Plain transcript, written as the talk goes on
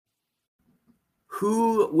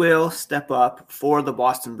Who will step up for the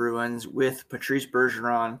Boston Bruins with Patrice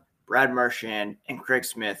Bergeron, Brad Marchand, and Craig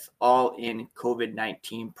Smith all in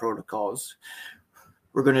COVID-19 protocols?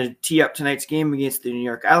 We're going to tee up tonight's game against the New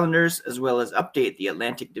York Islanders, as well as update the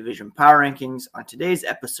Atlantic Division power rankings on today's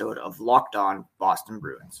episode of Locked On Boston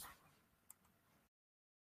Bruins.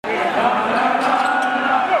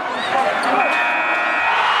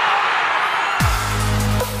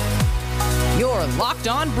 You're Locked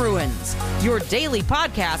On Bruins, your daily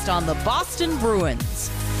podcast on the Boston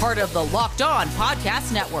Bruins. Part of the Locked On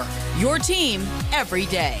Podcast Network, your team every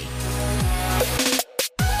day.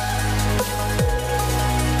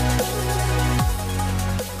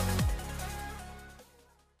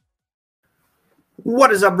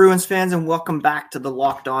 What is up, Bruins fans, and welcome back to the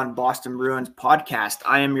Locked On Boston Bruins podcast.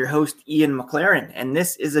 I am your host, Ian McLaren, and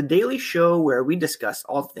this is a daily show where we discuss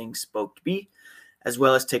all things Spoke to Be, as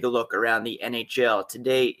well as take a look around the NHL.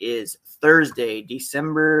 Today is Thursday,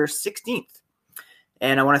 December 16th,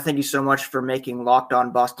 and I want to thank you so much for making Locked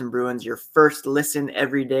On Boston Bruins your first listen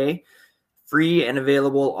every day, free and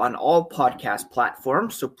available on all podcast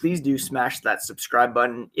platforms, so please do smash that subscribe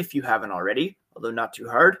button if you haven't already, although not too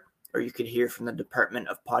hard. Or you could hear from the Department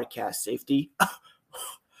of Podcast Safety.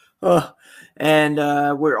 And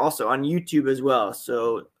we're also on YouTube as well,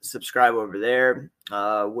 so subscribe over there.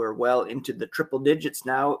 We're well into the triple digits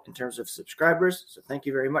now in terms of subscribers, so thank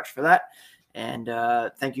you very much for that. And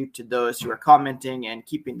thank you to those who are commenting and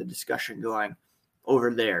keeping the discussion going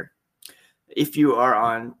over there. If you are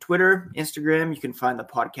on Twitter, Instagram, you can find the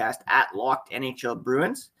podcast at Locked NHL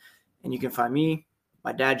Bruins, and you can find me,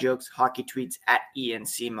 my dad jokes, hockey tweets at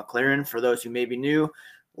ENC McLaren. For those who may be new,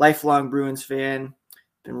 lifelong Bruins fan,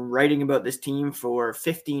 been writing about this team for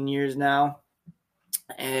 15 years now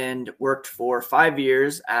and worked for 5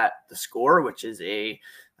 years at The Score, which is a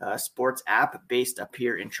sports app based up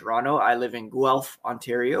here in Toronto. I live in Guelph,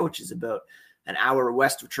 Ontario, which is about an hour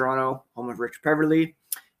west of Toronto, home of Rich Peverley,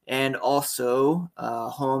 and also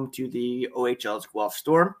home to the OHL's Guelph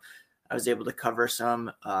Storm. I was able to cover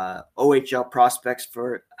some OHL prospects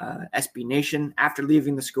for SB Nation after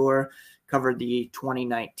leaving The Score, covered the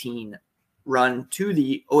 2019 run to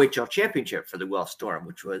the OHL championship for the Guelph Storm,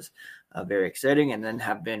 which was very exciting, and then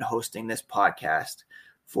have been hosting this podcast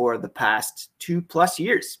for the past 2+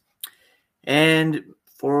 years. And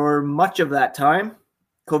for much of that time,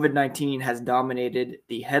 COVID-19 has dominated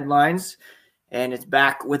the headlines, and it's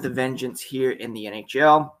back with a vengeance here in the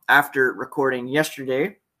NHL. After recording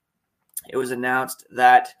yesterday, it was announced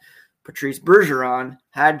that Patrice Bergeron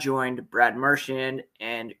had joined Brad Marchand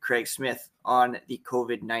and Craig Smith on the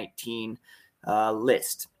COVID-19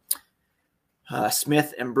 list.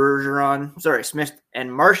 Smith and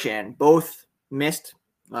Marchand both missed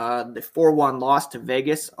the 4-1 loss to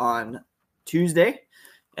Vegas on Tuesday,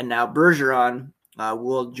 and now Bergeron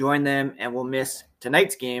will join them and will miss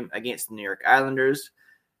tonight's game against the New York Islanders.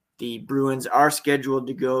 The Bruins are scheduled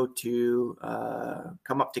to go to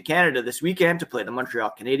come up to Canada this weekend to play the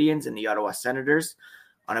Montreal Canadiens and the Ottawa Senators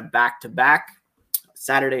on a back-to-back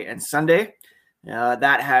Saturday and Sunday.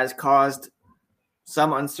 That has caused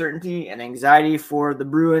some uncertainty and anxiety for the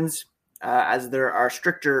Bruins as there are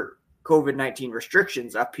stricter COVID-19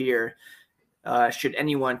 restrictions up here should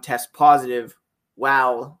anyone test positive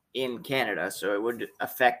while in Canada. So it would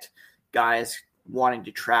affect guys wanting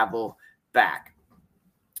to travel back.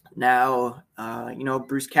 Now,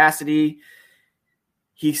 Bruce Cassidy,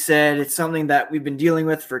 he said it's something that we've been dealing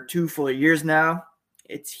with for 2 full years now.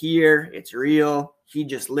 It's here. It's real. He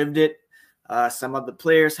just lived it. Some of the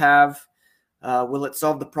players have. Will it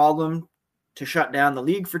solve the problem to shut down the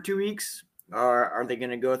league for 2 weeks? Or are they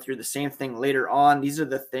going to go through the same thing later on? These are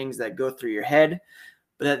the things that go through your head.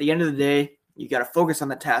 But at the end of the day, you got to focus on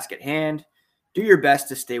the task at hand. Do your best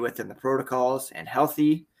to stay within the protocols and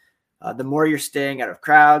healthy. The more you're staying out of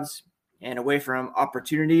crowds and away from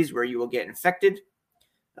opportunities where you will get infected,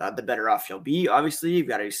 the better off you'll be. Obviously, you've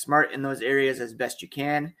got to be smart in those areas as best you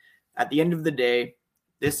can. At the end of the day,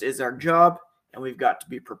 this is our job, and we've got to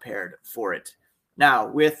be prepared for it. Now,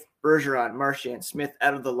 with Bergeron, Marchand, Smith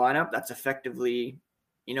out of the lineup, that's effectively,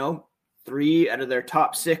 3 out of their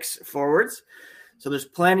top 6 forwards. So there's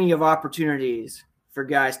plenty of opportunities for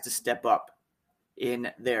guys to step up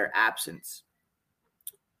in their absence.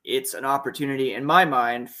 It's an opportunity in my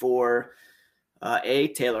mind for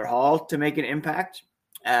Taylor Hall to make an impact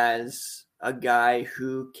as a guy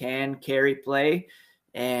who can carry play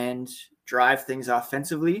and drive things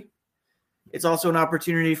offensively. It's also an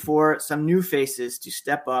opportunity for some new faces to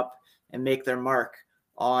step up and make their mark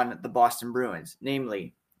on the Boston Bruins,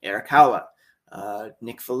 namely Erik Haula,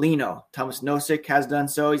 Nick Foligno. Thomas Nosek has done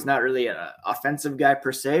so. He's not really an offensive guy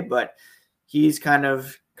per se, but he's kind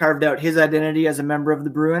of carved out his identity as a member of the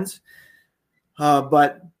Bruins.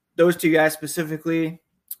 But those two guys specifically,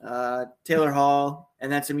 Taylor Hall,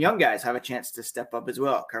 and then some young guys have a chance to step up as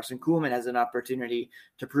well. Carson Kuhlman has an opportunity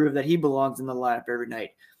to prove that he belongs in the lineup every night.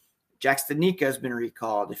 Jack Studnicka has been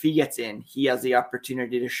recalled. If he gets in, he has the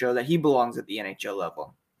opportunity to show that he belongs at the NHL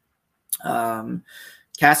level.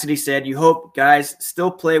 Cassidy said, you hope guys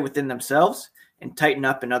still play within themselves and tighten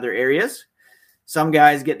up in other areas. Some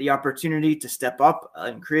guys get the opportunity to step up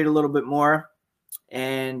and create a little bit more.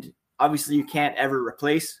 And obviously you can't ever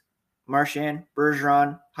replace Marchand,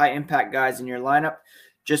 Bergeron, high-impact guys in your lineup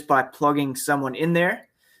just by plugging someone in there.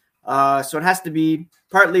 So it has to be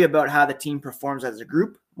partly about how the team performs as a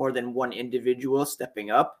group more than one individual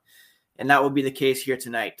stepping up. And that will be the case here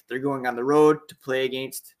tonight. They're going on the road to play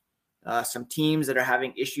against some teams that are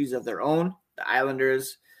having issues of their own. The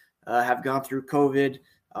Islanders have gone through COVID.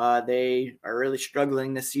 They are really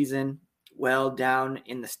struggling this season, well down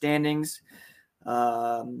in the standings.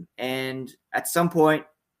 And at some point,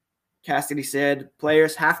 Cassidy said,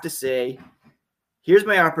 players have to say, here's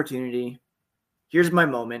my opportunity, here's my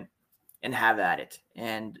moment, and have at it.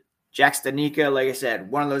 And Jack Studnicka, like I said,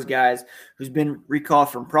 one of those guys who's been recalled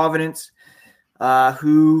from Providence,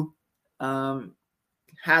 who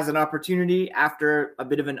has an opportunity after a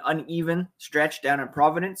bit of an uneven stretch down in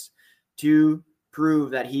Providence to prove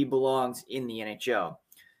that he belongs in the NHL.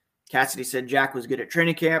 Cassidy said Jack was good at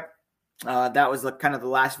training camp. That was kind of the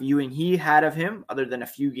last viewing he had of him, other than a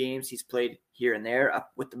few games he's played here and there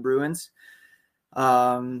up with the Bruins.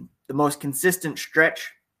 The most consistent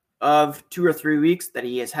stretch of 2 or 3 weeks that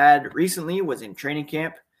he has had recently was in training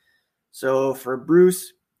camp. So for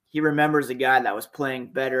Bruce, he remembers a guy that was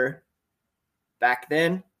playing better back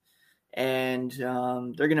then. And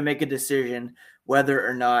they're going to make a decision whether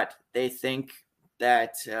or not they think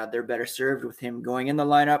that they're better served with him going in the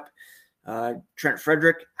lineup. Trent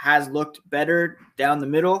Frederick has looked better down the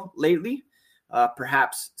middle lately.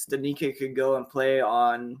 Perhaps Studnicka could go and play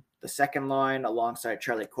on the second line alongside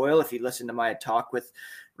Charlie Coyle. If you listen to my talk with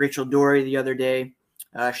Rachel Dory the other day,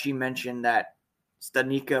 she mentioned that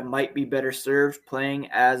Studnicka might be better served playing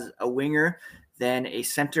as a winger than a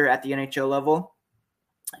center at the NHL level.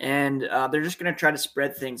 And they're just going to try to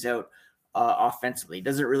spread things out offensively.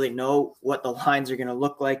 Doesn't really know what the lines are going to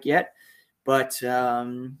look like yet. But,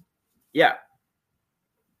 yeah,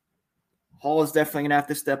 Hall is definitely going to have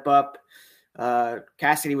to step up.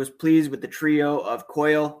 Cassidy was pleased with the trio of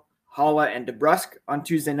Coyle, Haula, and DeBrusk on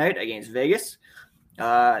Tuesday night against Vegas.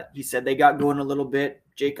 He said they got going a little bit.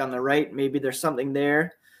 Jake on the right, maybe there's something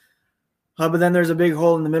there. But then there's a big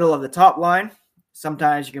hole in the middle of the top line.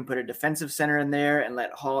 Sometimes you can put a defensive center in there and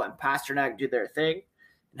let Hall and Pasternak do their thing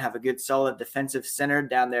and have a good, solid defensive center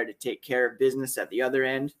down there to take care of business at the other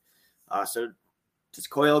end. So does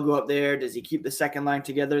Coyle go up there? Does he keep the second line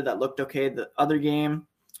together? That looked okay the other game.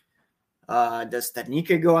 Does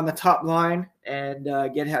Studnicka go on the top line and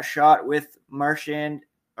get a shot with Hall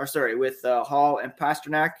and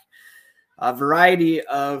Pasternak? A variety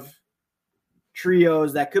of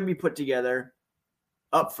trios that could be put together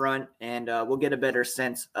up front, and we'll get a better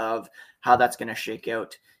sense of how that's going to shake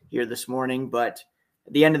out here this morning. But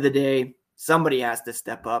at the end of the day, somebody has to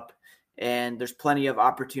step up, and there's plenty of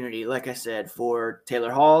opportunity, like I said, for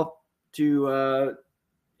Taylor Hall to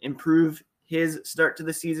improve his start to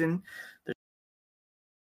the season.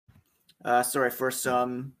 For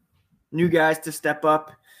some new guys to step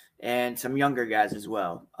up and some younger guys as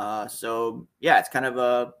well. It's kind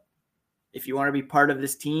of if you want to be part of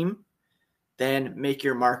this team, then make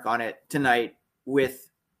your mark on it tonight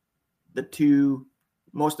with the two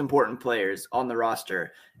most important players on the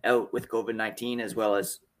roster out with COVID-19, as well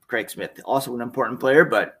as Craig Smith, also an important player,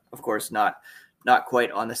 but of course not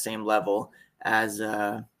quite on the same level as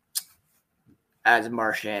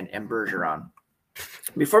Marchand and Bergeron.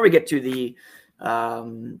 Before we get to the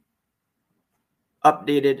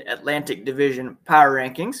updated Atlantic Division power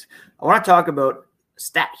rankings, I want to talk about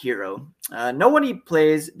Stat Hero. Nobody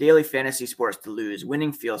plays daily fantasy sports to lose.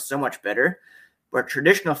 Winning feels so much better, but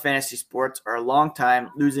traditional fantasy sports are a long time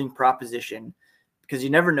losing proposition because you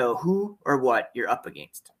never know who or what you're up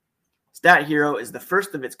against. Stat Hero is the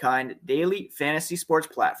first of its kind daily fantasy sports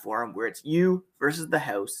platform where it's you versus the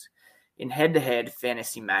house in head-to-head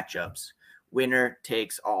fantasy matchups. Winner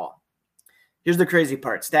takes all. Here's the crazy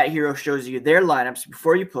part. Stat Hero shows you their lineups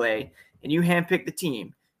before you play, and you handpick the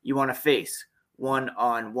team you want to face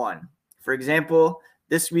one-on-one. For example,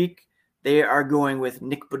 this week they are going with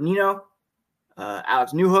Nick Bonino,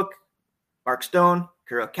 Alex Newhook, Mark Stone,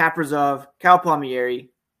 Kirill Kaprizov, Cal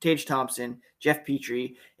Palmieri, Tage Thompson, Jeff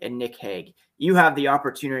Petrie, and Nick Hague. You have the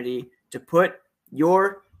opportunity to put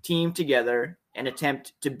your team together and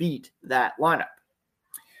attempt to beat that lineup.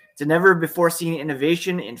 It's a never-before-seen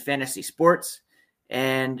innovation in fantasy sports,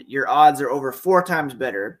 and your odds are over 4 times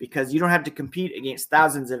better because you don't have to compete against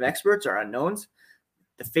thousands of experts or unknowns.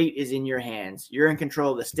 The fate is in your hands. You're in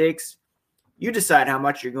control of the stakes. You decide how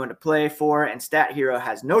much you're going to play for, and Stat Hero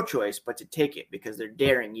has no choice but to take it because they're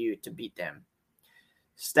daring you to beat them.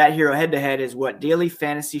 Stat Hero head-to-head is what daily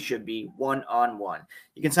fantasy should be, one-on-one.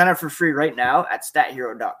 You can sign up for free right now at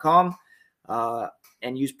stathero.com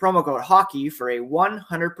and use promo code HOCKEY for a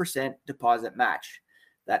 100% deposit match.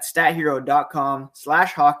 That's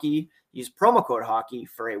stathero.com/hockey. Use promo code HOCKEY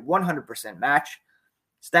for a 100% match.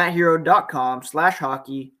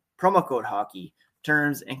 stathero.com/hockey, promo code HOCKEY.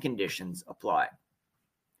 Terms and conditions apply.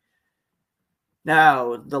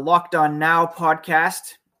 Now, the Locked On Now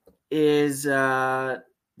podcast is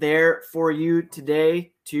there for you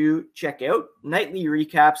today to check out. Nightly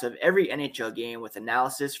recaps of every NHL game with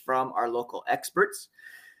analysis from our local experts.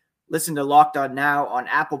 Listen to Locked On Now on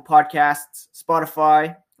Apple Podcasts,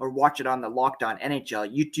 Spotify, or watch it on the Locked On NHL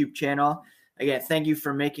YouTube channel. Again, thank you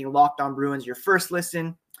for making Locked On Bruins your first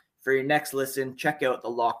listen. For your next listen, check out the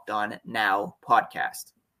Locked On Now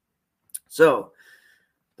podcast. So,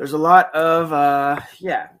 there's a lot of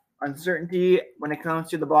uncertainty when it comes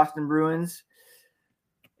to the Boston Bruins,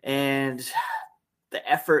 and the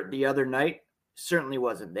effort the other night certainly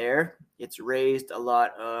wasn't there. It's raised a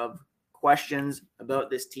lot of questions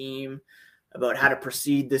about this team, about how to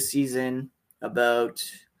proceed this season, about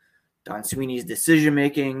Don Sweeney's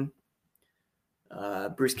decision-making,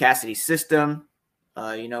 Bruce Cassidy's system.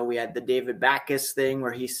 We had the David Backes thing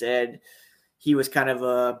where he said he was kind of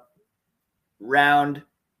a round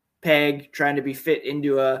peg trying to be fit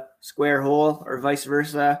into a square hole, or vice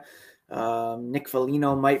versa. Nick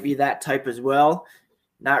Foligno might be that type as well.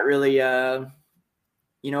 Not really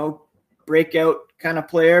breakout kind of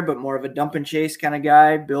player, but more of a dump and chase kind of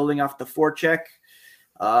guy, building off the forecheck.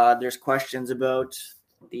 There's questions about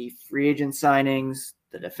the free agent signings,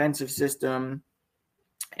 the defensive system,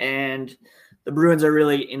 and the Bruins are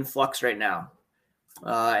really in flux right now.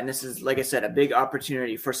 And this is, like I said, a big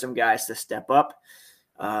opportunity for some guys to step up.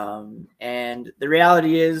 And the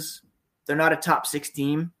reality is they're not a top 6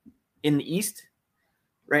 team in the East.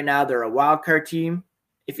 Right now, they're a wild card team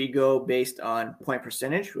if you go based on point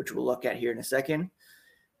percentage, which we'll look at here in a second.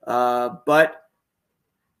 But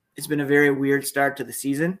it's been a very weird start to the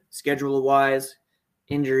season, schedule-wise,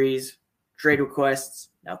 injuries, trade requests,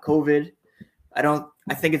 now COVID. I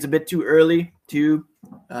think it's a bit too early to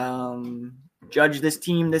judge this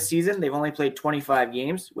team this season. They've only played 25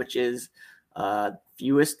 games, which is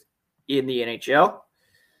fewest in the NHL.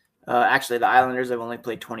 Actually, the Islanders have only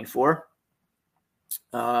played 24.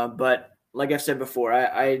 But like I've said before,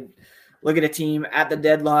 I look at a team at the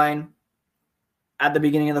deadline, at the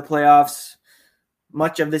beginning of the playoffs.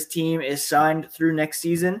 Much of this team is signed through next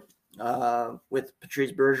season, with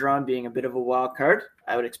Patrice Bergeron being a bit of a wild card.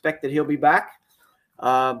 I would expect that he'll be back.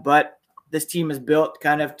 But this team is built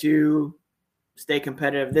kind of to stay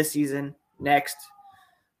competitive this season, next.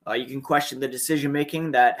 You can question the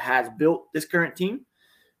decision-making that has built this current team,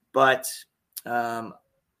 but I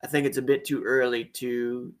think it's a bit too early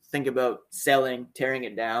to think about selling, tearing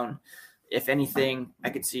it down. If anything, I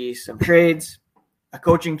could see some trades, a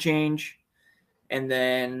coaching change, and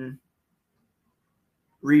then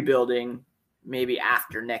rebuilding maybe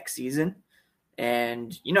after next season.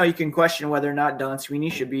 And, you can question whether or not Don Sweeney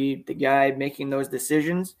should be the guy making those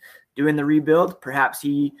decisions, doing the rebuild. Perhaps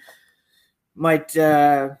he might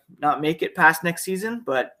not make it past next season.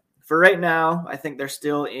 But for right now, I think they're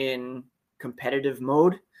still in competitive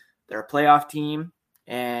mode. They're a playoff team.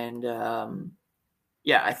 And,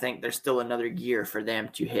 I think there's still another gear for them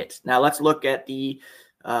to hit. Now, let's look at the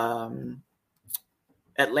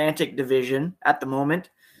Atlantic Division at the moment.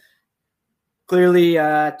 Clearly,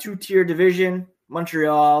 2-tier division.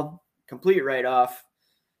 Montreal, complete write-off.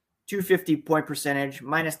 250 point percentage,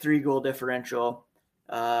 -3 goal differential.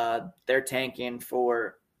 They're tanking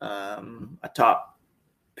for a top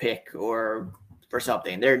pick or for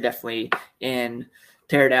something. They're definitely in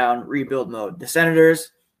tear-down, rebuild mode. The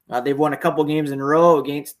Senators, they've won a couple games in a row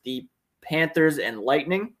against the Panthers and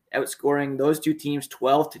Lightning, outscoring those two teams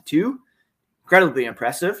 12-2. Incredibly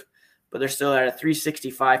impressive. But they're still at a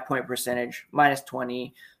 365 point percentage,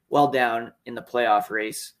 -20, well down in the playoff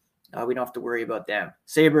race. We don't have to worry about them.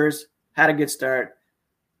 Sabres had a good start.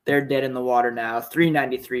 They're dead in the water now,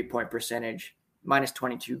 393 point percentage,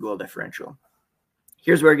 -22 goal differential.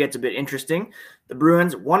 Here's where it gets a bit interesting. The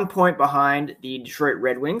Bruins, 1 point behind the Detroit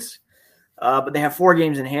Red Wings, but they have 4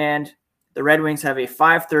 games in hand. The Red Wings have a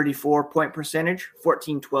 534 point percentage,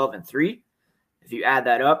 14-12-3. If you add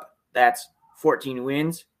that up, that's 14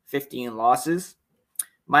 wins, 15 losses,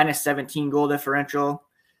 minus 17 goal differential.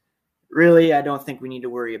 Really, I don't think we need to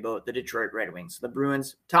worry about the Detroit Red Wings. The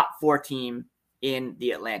Bruins, top 4 team in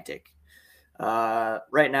the Atlantic.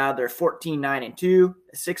 Right now, they're 14-9-2,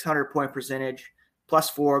 a 600-point percentage, plus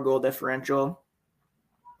 4 goal differential,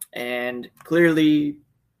 and clearly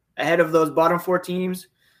ahead of those bottom 4 teams,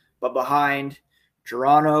 but behind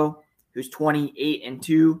Toronto, who's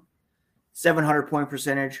 28-2, 700-point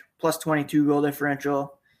percentage, plus 22 goal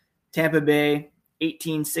differential. Tampa Bay,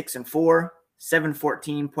 18-6-4,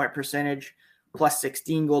 714-point percentage, plus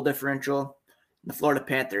 16 goal differential. The Florida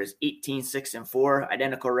Panthers, 18-6-4,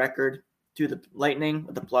 identical record to the Lightning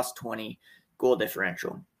with a plus 20 goal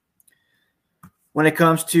differential. When it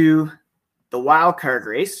comes to the wild card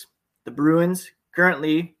race, the Bruins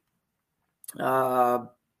currently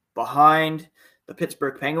behind the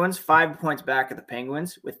Pittsburgh Penguins, 5 points back of the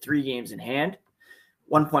Penguins with 3 games in hand,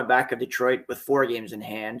 1 point back of Detroit with 4 games in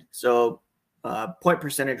hand. So point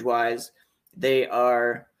percentage-wise, they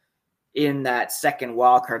are in that second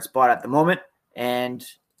wild card spot at the moment, and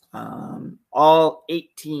all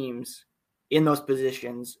 8 teams in those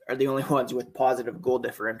positions are the only ones with positive goal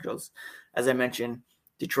differentials. As I mentioned,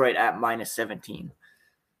 Detroit at minus 17.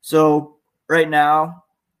 So right now,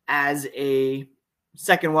 as a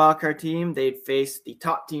second wildcard team, they'd face the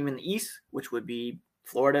top team in the East, which would be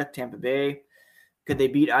Florida, Tampa Bay. Could they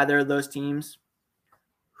beat either of those teams?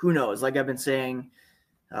 Who knows? Like I've been saying,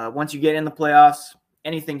 once you get in the playoffs,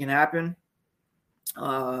 anything can happen,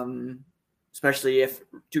 especially if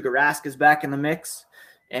Tuukka Rask is back in the mix,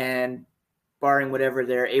 and barring whatever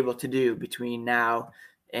they're able to do between now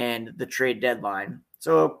and the trade deadline.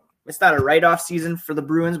 So it's not a write-off season for the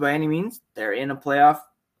Bruins by any means. They're in a playoff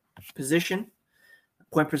position,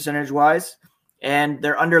 point percentage-wise, and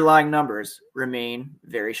their underlying numbers remain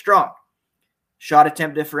very strong. Shot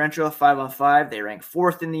attempt differential, 5-on-5, they rank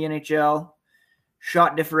 4th in the NHL.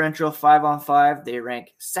 Shot differential, 5-on-5, they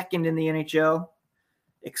rank 2nd in the NHL.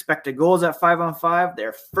 Expected goals at 5-on-5,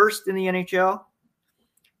 they're 1st in the NHL.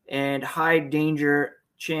 And high danger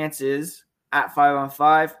chances at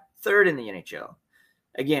 5-on-5, 3rd in the NHL.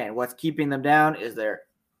 Again, what's keeping them down is their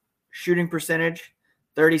shooting percentage,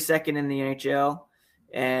 32nd in the NHL.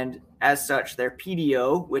 And as such, their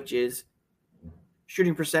PDO, which is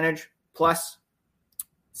shooting percentage plus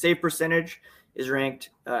save percentage, is ranked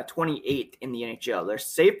 28th in the NHL. Their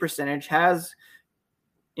save percentage has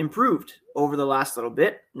improved over the last little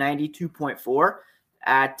bit, 92.4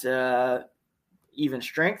 at even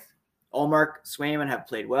strength. Ullmark, Swayman have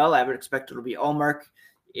played well. I would expect it'll be Ullmark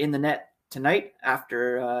in the net tonight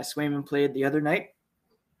after Swayman played the other night.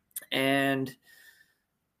 And,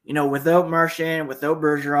 you know, without Marchand, without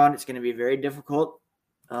Bergeron, it's going to be very difficult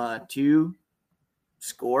to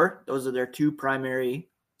score. Those are their 2 primary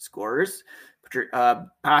scorers.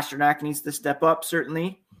 Pastrnak needs to step up,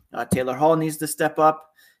 certainly. Taylor Hall needs to step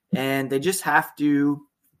up. And they just have to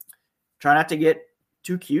try not to get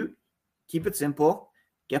too cute. Keep it simple.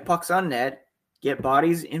 Get pucks on net. Get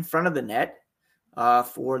bodies in front of the net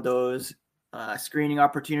for those screening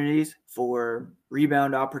opportunities, for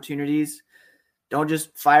rebound opportunities. Don't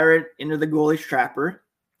just fire it into the goalie's trapper,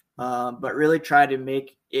 but really try to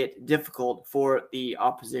make it difficult for the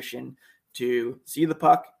opposition to see the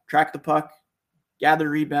puck, track the puck, gather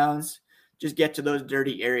rebounds, just get to those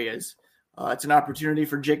dirty areas. It's an opportunity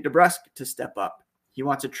for Jake DeBrusk to step up. He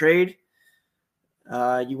wants a trade.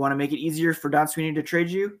 You want to make it easier for Don Sweeney to trade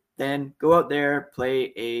you, then go out there,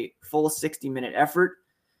 play a full 60-minute effort,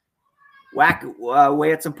 whack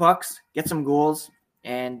away at some pucks, get some goals,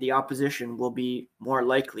 and the opposition will be more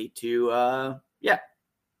likely to,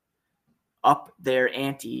 up their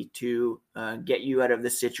ante to get you out of the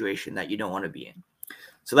situation that you don't want to be in.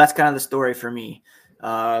 So that's kind of the story for me.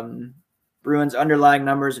 Bruins underlying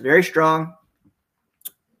numbers, very strong.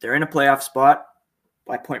 They're in a playoff spot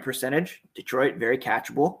by point percentage. Detroit, very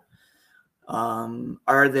catchable.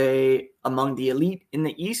 Are they among the elite in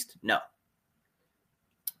the East? No.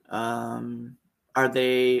 Are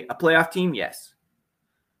they a playoff team? Yes.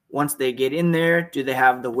 Once they get in there, do they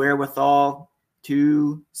have the wherewithal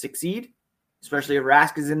to succeed? Especially if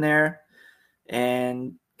Rask is in there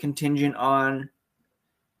and contingent on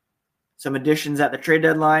some additions at the trade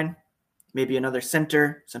deadline, maybe another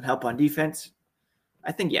center, some help on defense.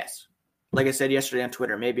 I think yes. Like I said yesterday on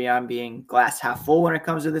Twitter, maybe I'm being glass half full when it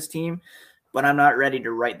comes to this team, but I'm not ready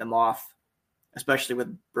to write them off, especially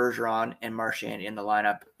with Bergeron and Marchand in the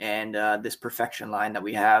lineup and this perfection line that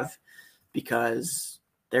we have, because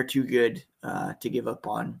they're too good to give up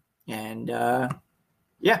on. And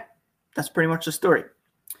that's pretty much the story.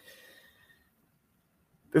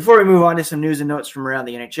 Before we move on to some news and notes from around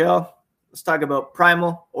the NHL, let's talk about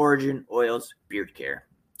Primal Origin Oils Beard Care.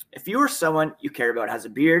 If you or someone you care about has a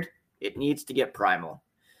beard, it needs to get Primal.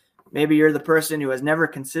 Maybe you're the person who has never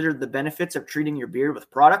considered the benefits of treating your beard with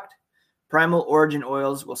product. Primal Origin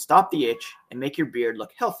Oils will stop the itch and make your beard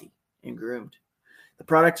look healthy and groomed. The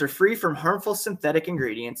products are free from harmful synthetic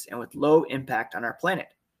ingredients and with low impact on our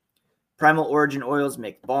planet. Primal Origin Oils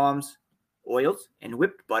make balms, oils, and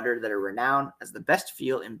whipped butter that are renowned as the best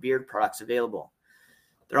feel and beard products available.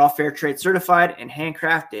 They're all fair trade certified and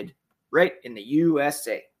handcrafted right in the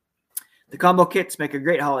USA. The combo kits make a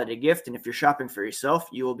great holiday gift, and if you're shopping for yourself,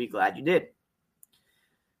 you will be glad you did.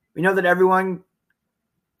 We know that everyone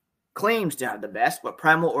claims to have the best, but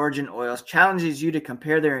Primal Origin Oils challenges you to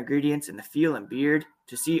compare their ingredients in the feel and beard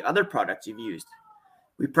to see other products you've used.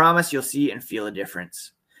 We promise you'll see and feel a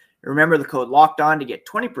difference. Remember the code LOCKEDON to get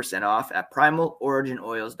 20% off at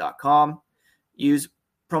primaloriginoils.com. Use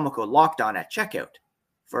promo code LOCKEDON at checkout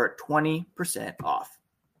for 20% off.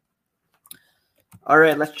 All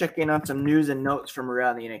right, let's check in on some news and notes from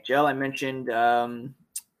around the NHL. I mentioned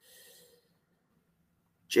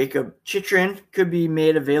Jacob Chychrun could be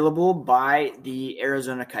made available by the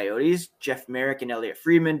Arizona Coyotes. Jeff Marek and Elliot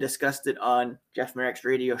Friedman discussed it on Jeff Marek's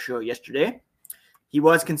radio show yesterday. He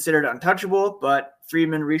was considered untouchable, but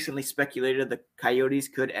Friedman recently speculated the Coyotes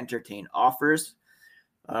could entertain offers.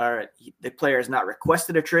 The player has not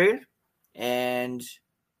requested a trade, and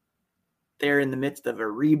they're in the midst of a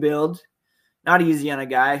rebuild. Not easy on a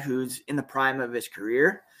guy who's in the prime of his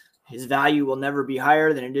career. His value will never be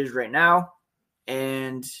higher than it is right now.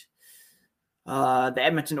 And the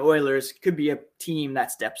Edmonton Oilers could be a team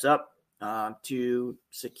that steps up to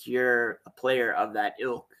secure a player of that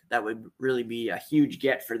ilk. That would really be a huge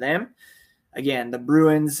get for them. Again, the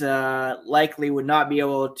Bruins likely would not be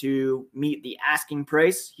able to meet the asking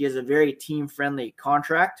price. He has a very team-friendly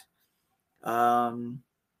contract. But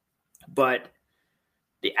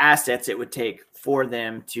the assets it would take for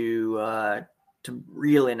them to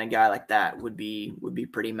reel in a guy like that would be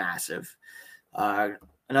pretty massive.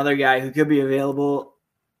 Another guy who could be available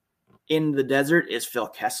in the desert is Phil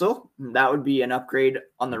Kessel. That would be an upgrade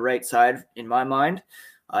on the right side in my mind.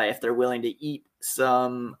 If they're willing to eat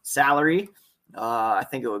some salary, I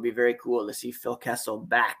think it would be very cool to see Phil Kessel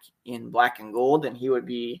back in black and gold, and he would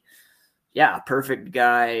be, a perfect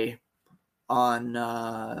guy on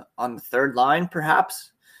the third line,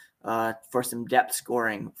 perhaps, for some depth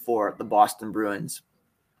scoring for the Boston Bruins.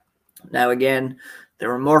 Now, again, there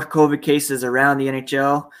were more COVID cases around the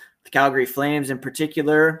NHL. The Calgary Flames, in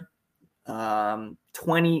particular,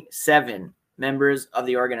 27 members of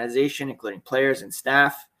the organization, including players and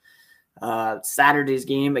staff. Saturday's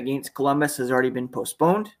game against Columbus has already been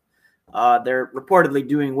postponed. They're reportedly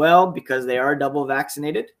doing well because they are double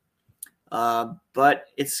vaccinated. But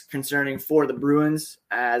it's concerning for the Bruins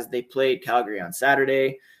as they played Calgary on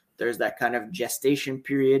Saturday. There's that kind of gestation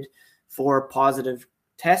period for positive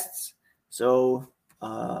tests. So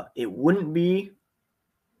it wouldn't be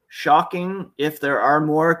shocking if there are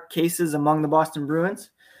more cases among the Boston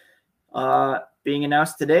Bruins being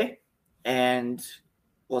announced today. And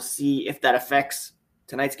we'll see if that affects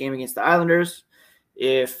tonight's game against the Islanders,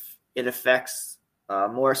 if it affects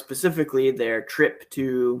more specifically their trip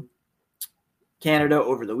to Canada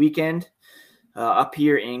over the weekend. Up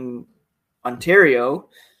here in Ontario,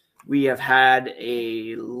 we have had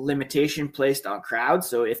a limitation placed on crowds.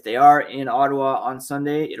 So if they are in Ottawa on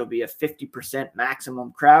Sunday, it'll be a 50%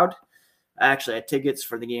 maximum crowd. I actually had tickets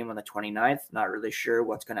for the game on the 29th. Not really sure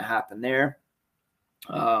what's going to happen there.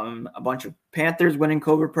 A bunch of Panthers went in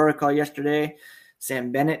COVID protocol yesterday.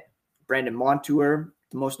 Sam Bennett, Brandon Montour,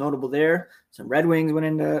 the most notable there. Some Red Wings went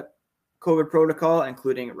into COVID protocol,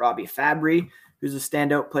 including Robbie Fabry, who's a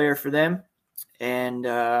standout player for them. And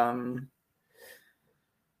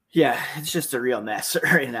it's just a real mess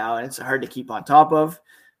right now, and it's hard to keep on top of.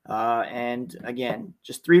 And again,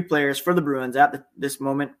 just 3 players for the Bruins at this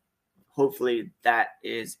moment. Hopefully that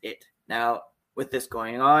is it. Now, with this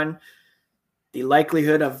going on, the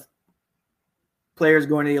likelihood of players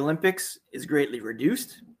going to the Olympics is greatly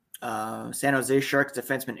reduced. San Jose Sharks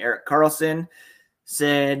defenseman Erik Karlsson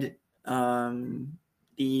said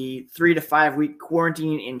the 3 to 5 week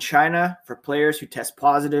quarantine in China for players who test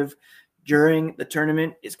positive during the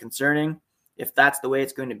tournament is concerning. If that's the way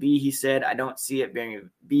it's going to be, he said, I don't see it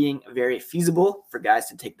being very feasible for guys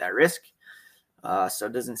to take that risk. So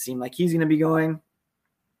it doesn't seem like he's going to be going.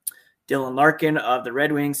 Dylan Larkin of the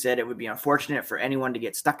Red Wings said it would be unfortunate for anyone to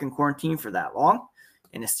get stuck in quarantine for that long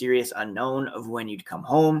and a serious unknown of when you'd come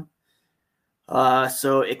home.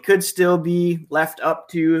 So it could still be left up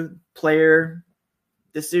to player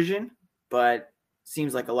decision, but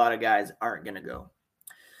seems like a lot of guys aren't going to go.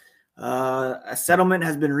 A settlement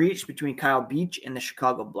has been reached between Kyle Beach and the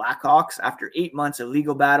Chicago Blackhawks. After 8 months of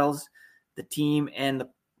legal battles, the team and the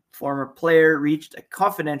former player reached a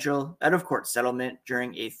confidential out-of-court settlement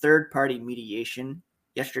during a third-party mediation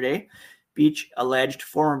yesterday. Beach alleged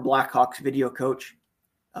former Blackhawks video coach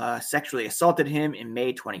sexually assaulted him in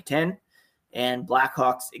May 2010, and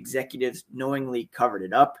Blackhawks executives knowingly covered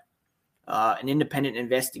it up. An independent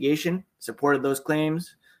investigation supported those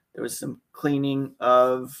claims. There was some cleaning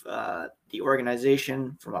of the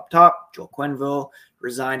organization from up top. Joel Quenneville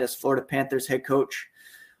resigned as Florida Panthers head coach.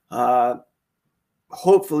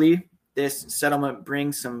 Hopefully, this settlement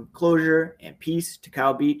brings some closure and peace to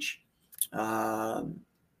Kyle Beach.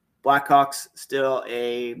 Blackhawks still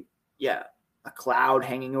a cloud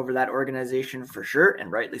hanging over that organization for sure,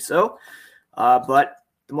 and rightly so. But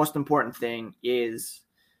the most important thing is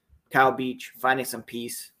Kyle Beach finding some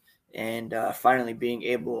peace and finally being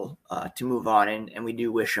able to move on. And we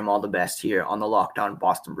do wish him all the best here on the Locked On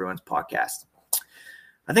Boston Bruins podcast.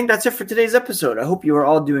 I think that's it for today's episode. I hope you are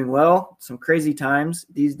all doing well. Some crazy times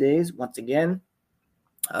these days, once again.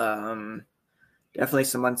 Definitely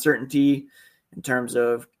some uncertainty in terms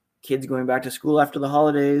of kids going back to school after the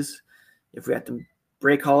holidays, if we have to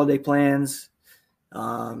break holiday plans.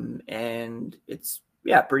 And it's,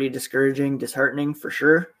 pretty discouraging, disheartening for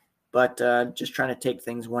sure. But just trying to take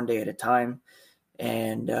things one day at a time.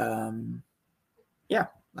 And, I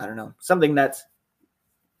don't know. Something that's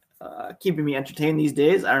keeping me entertained these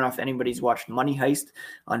days. I don't know if anybody's watched Money Heist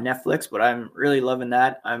on Netflix, but I'm really loving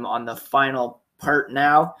that. I'm on the final part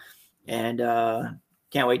now. And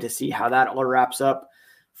can't wait to see how that all wraps up.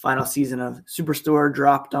 Final season of Superstore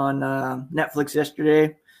dropped on Netflix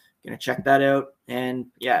yesterday. Gonna check that out. And,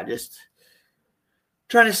 just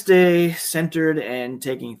trying to stay centered and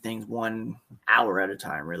taking things 1 hour at a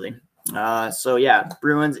time, really.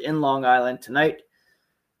 Bruins in Long Island tonight.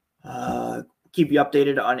 Keep you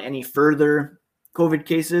updated on any further COVID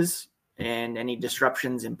cases and any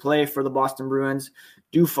disruptions in play for the Boston Bruins.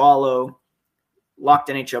 Do follow Locked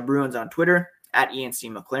NHL Bruins on Twitter at ENC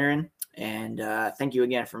McLaren. And thank you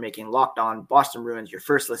again for making Locked On Boston Bruins your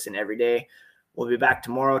first listen every day. We'll be back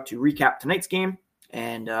tomorrow to recap tonight's game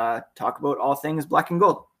and talk about all things black and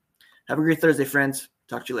gold. Have a great Thursday, friends.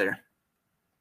 Talk to you later.